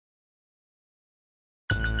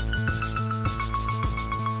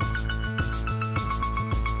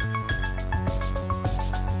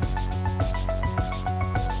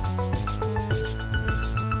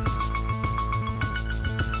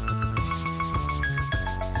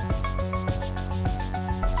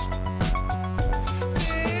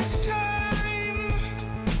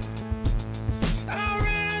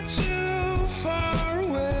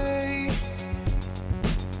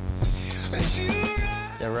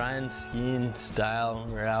Ryan's skiing style when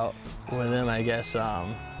we were out with him, I guess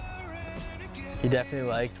he definitely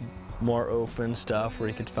liked more open stuff where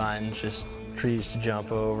you could find just trees to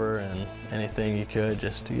jump over and anything you could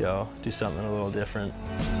just to go do something a little different.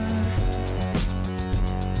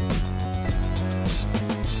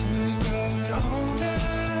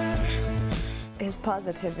 His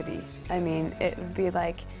positivity, I mean, it would be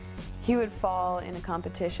like he would fall in a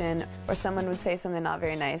competition or someone would say something not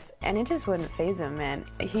very nice and it just wouldn't faze him, man.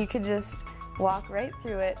 He could just walk right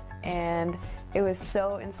through it, and it was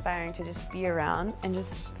so inspiring to just be around and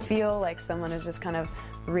just feel like someone is just kind of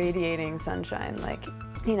radiating sunshine. Like,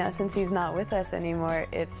 you know, since he's not with us anymore,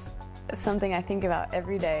 it's something I think about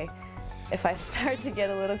every day. If I start to get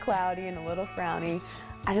a little cloudy and a little frowny,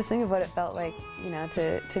 I just think of what it felt like, you know,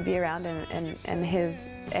 to be around him and his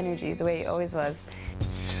energy, the way he always was.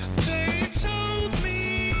 They told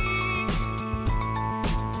me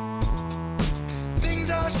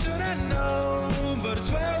things I shouldn't know, but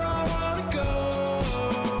it's where I wanna go.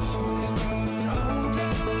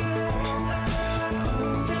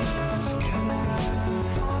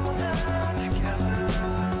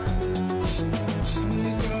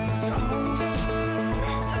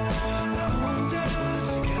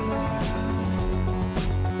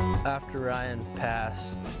 After Ryan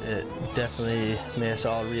passed, it definitely made us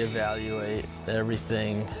all reevaluate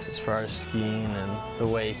everything as far as skiing and the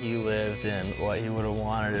way he lived and what he would have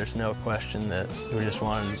wanted. There's no question that we just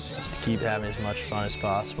wanted us to keep having as much fun as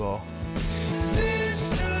possible.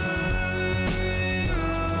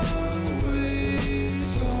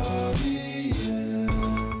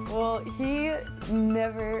 Well, he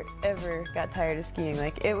never ever got tired of skiing.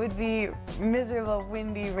 Like, it would be miserable,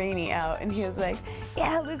 windy, rainy out, and he was like,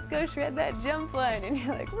 yeah, let's go shred that jump line. And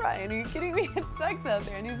you're like, Ryan, are you kidding me? It sucks out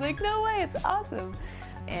there. And he's like, no way, it's awesome.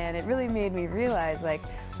 And it really made me realize, like,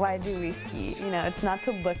 why do we ski? You know, it's not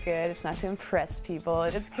to look good, it's not to impress people,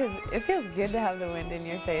 it's because it feels good to have the wind in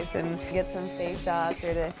your face and get some face shots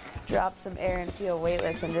or to drop some air and feel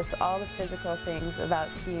weightless, and just all the physical things about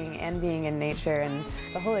skiing and being in nature and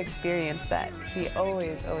the whole experience that he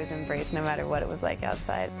always embraced, no matter what it was like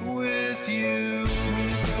outside. With you.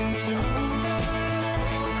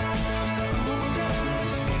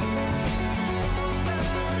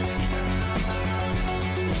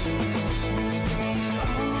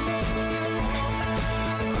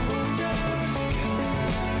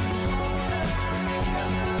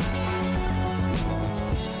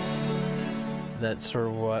 That's sort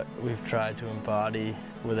of what we've tried to embody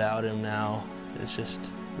without him now. It's just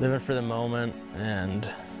living for the moment and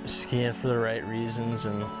skiing for the right reasons,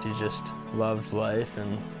 and he just loved life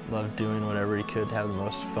and loved doing whatever he could to have the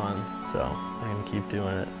most fun. So we're gonna keep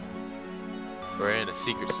doing it. We're in a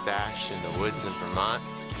secret stash in the woods in Vermont,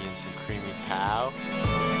 skiing some creamy pow.